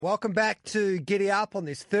Welcome back to Giddy Up on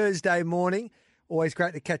this Thursday morning. Always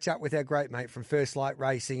great to catch up with our great mate from First Light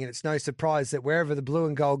Racing, and it's no surprise that wherever the blue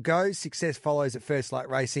and gold goes, success follows at First Light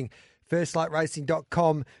Racing,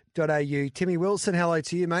 firstlightracing.com.au. Timmy Wilson, hello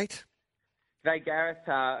to you, mate. G'day, Gareth.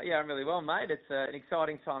 Yeah, I'm really well, mate. It's an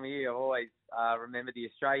exciting time of year. I always remember the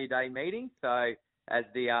Australia Day meeting, so as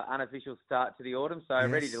the unofficial start to the autumn, so Yes.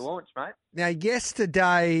 ready to launch, mate. Now,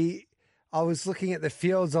 yesterday I was looking at the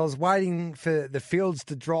fields. I was waiting for the fields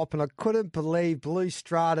to drop, and I couldn't believe Blue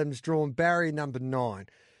Stratum's drawn barrier number 9.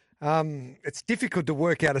 It's difficult to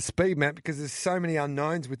work out a speed map because there's so many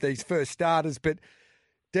unknowns with these first starters, but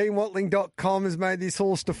DeanWatling.com has made this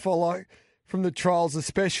horse to follow from the trials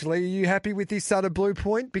especially. Are you happy with this sort of Blue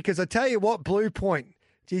Point? Because I tell you what, Blue Point,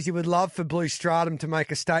 geez, you would love for Blue Stratum to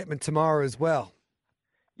make a statement tomorrow as well.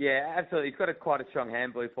 Yeah, absolutely. He's got quite a strong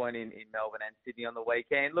hand, Blue Point, in Melbourne and Sydney on the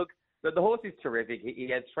weekend. Look, the horse is terrific. He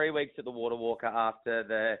had 3 weeks at the Water Walker after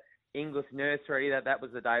the English Nursery. That was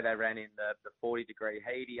the day they ran in the 40-degree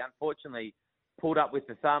heat. He unfortunately pulled up with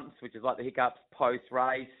the thumps, which is like the hiccups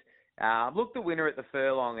post-race. Looked the winner at the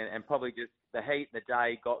furlong and probably just the heat and the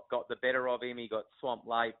day got the better of him. He got swamped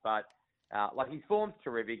late, but his form's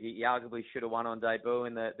terrific. He arguably should have won on debut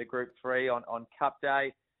in the Group 3 on Cup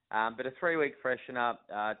Day. But a 3-week freshener,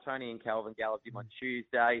 Tony and Calvin galloped him on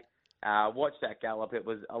Tuesday. Watched that gallop. It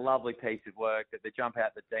was a lovely piece of work. That the jump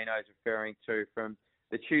out that Dino's referring to from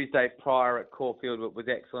the Tuesday prior at Caulfield was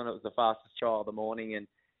excellent. It was the fastest trial of the morning, and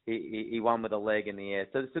he won with a leg in the air.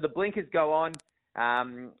 So the blinkers go on.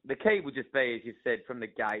 The key would just be, as you've said, from the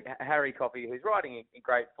gate, Harry Coffey, who's riding in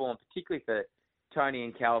great form, particularly for Tony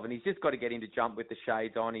and Calvin. He's just got to get him to jump with the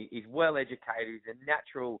shades on. He's well educated. He's a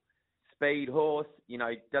natural speed horse. You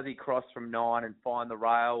know, does he cross from 9 and find the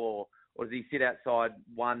rail, or does he sit outside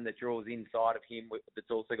one that draws inside of him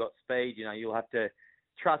that's also got speed? You know, you'll have to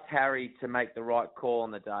trust Harry to make the right call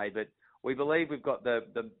on the day. But we believe we've got a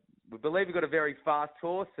very fast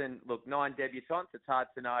horse. And look, 9 debutants. It's hard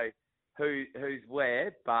to know who's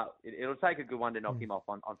where, but it'll take a good one to knock him off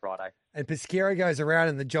on Friday. And Pesquera goes around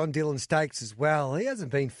in the John Dillon Stakes as well. He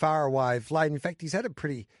hasn't been far away of late. In fact, he's had a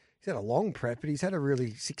long prep, but he's had a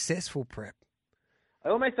really successful prep. I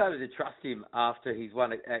almost started to trust him after his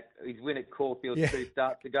win at Caulfield 2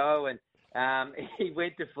 starts ago, and he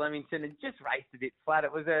went to Flemington and just raced a bit flat.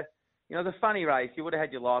 It was a funny race. You would have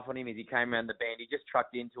had your life on him as he came around the bend. He just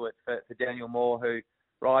trucked into it for Daniel Moore, who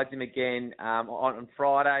rides him again on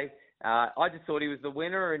Friday. I just thought he was the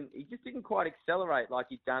winner, and he just didn't quite accelerate like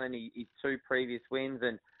he'd done in his 2 previous wins,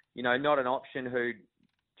 and not an option who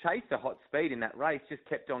chased a hot speed in that race, just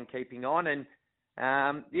kept on keeping on, and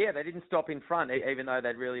they didn't stop in front, even though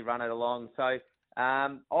they'd really run it along. So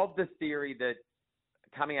of the theory that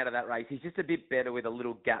coming out of that race, he's just a bit better with a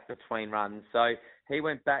little gap between runs. So he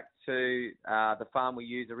went back to the farm we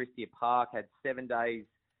use, Aristia Park, had 7 days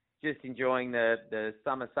just enjoying the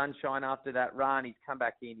summer sunshine after that run. He's come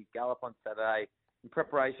back in, his gallop on Saturday in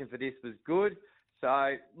preparation for this was good.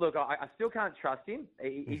 So, look, I still can't trust him.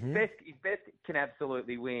 His best can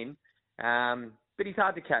absolutely win. But he's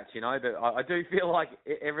hard to catch, But I do feel like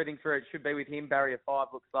everything for it should be with him. Barrier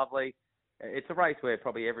 5 looks lovely. It's a race where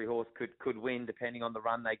probably every horse could win depending on the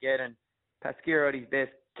run they get. And Pesquera at his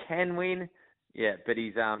best can win. Yeah, but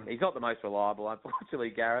he's not the most reliable,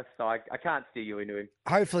 unfortunately, Gareth. So I can't steer you into him.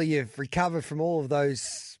 Hopefully you've recovered from all of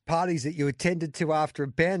those parties that you attended to after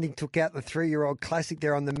Abounding took out the 3-year-old classic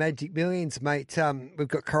there on the Magic Millions, mate. We've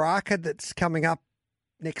got Karaka that's coming up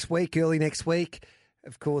early next week.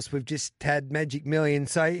 Of course, we've just had Magic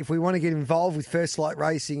Millions. So if we want to get involved with First Light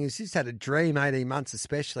Racing, it's just had a dream, 18 months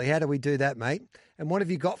especially. How do we do that, mate? And what have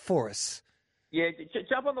you got for us? Yeah,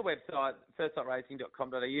 jump on the website,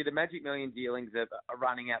 firstlightracing.com.au. The Magic Million dealings are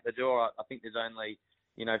running out the door. I think there's only,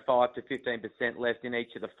 5 to 15% left in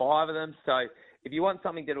each of the 5 of them. So if you want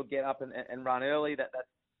something that'll get up and run early, that's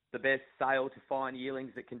the best sale to find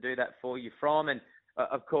yearlings that can do that for you from. And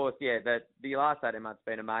of course, the last 18 months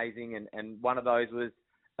have been amazing. And one of those was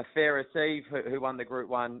a Farah Eve, who won the Group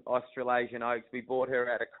 1 Australasian Oaks. We bought her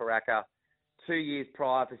out of Karaka 2 years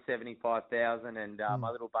prior for $75,000, and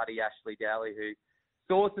my little buddy Ashley Dowley, who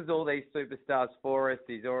sources all these superstars for us,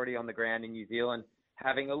 is already on the ground in New Zealand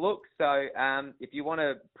having a look. So if you want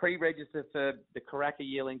to pre-register for the Karaka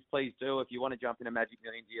yearlings, please do. If you want to jump in a Magic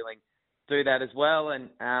Million yearling, do that as well.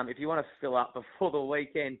 And if you want to fill up before the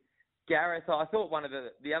weekend, Gareth, I thought one of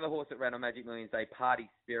the other horse that ran on Magic Millions Day, Party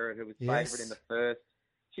Spirit, who was favourite in the first,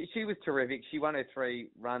 she was terrific. She won her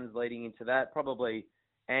 3 runs leading into that. Probably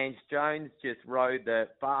Ange Jones just rode the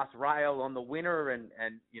fast rail on the winner, and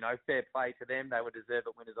fair play to them. They were deserved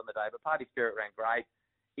winners on the day. But Party Spirit ran great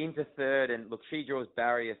into third, and look, she draws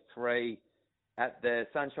barrier 3. at the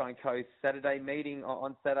Sunshine Coast Saturday meeting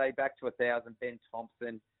on Saturday, back to 1,000. Ben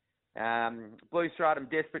Thompson. Blue Stratum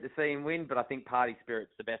desperate to see him win, but I think Party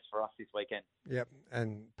Spirit's the best for us this weekend. Yep,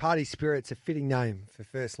 and Party Spirit's a fitting name for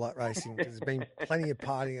First Light Racing because there's been plenty of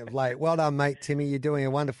partying of late. Well done, mate, Timmy. You're doing a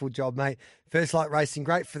wonderful job, mate. First Light Racing,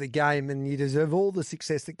 great for the game, and you deserve all the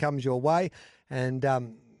success that comes your way. And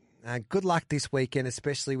good luck this weekend,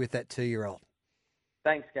 especially with that 2-year-old.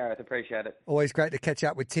 Thanks, Gareth. Appreciate it. Always great to catch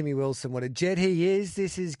up with Timmy Wilson. What a jet he is.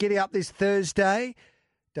 This is Giddy Up this Thursday.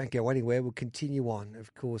 Don't go anywhere. We'll continue on,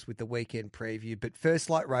 of course, with the weekend preview. But First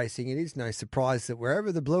Light Racing, it is no surprise that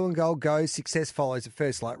wherever the blue and gold goes, success follows at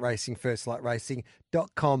First Light Racing,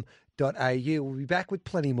 firstlightracing.com.au. We'll be back with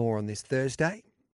plenty more on this Thursday.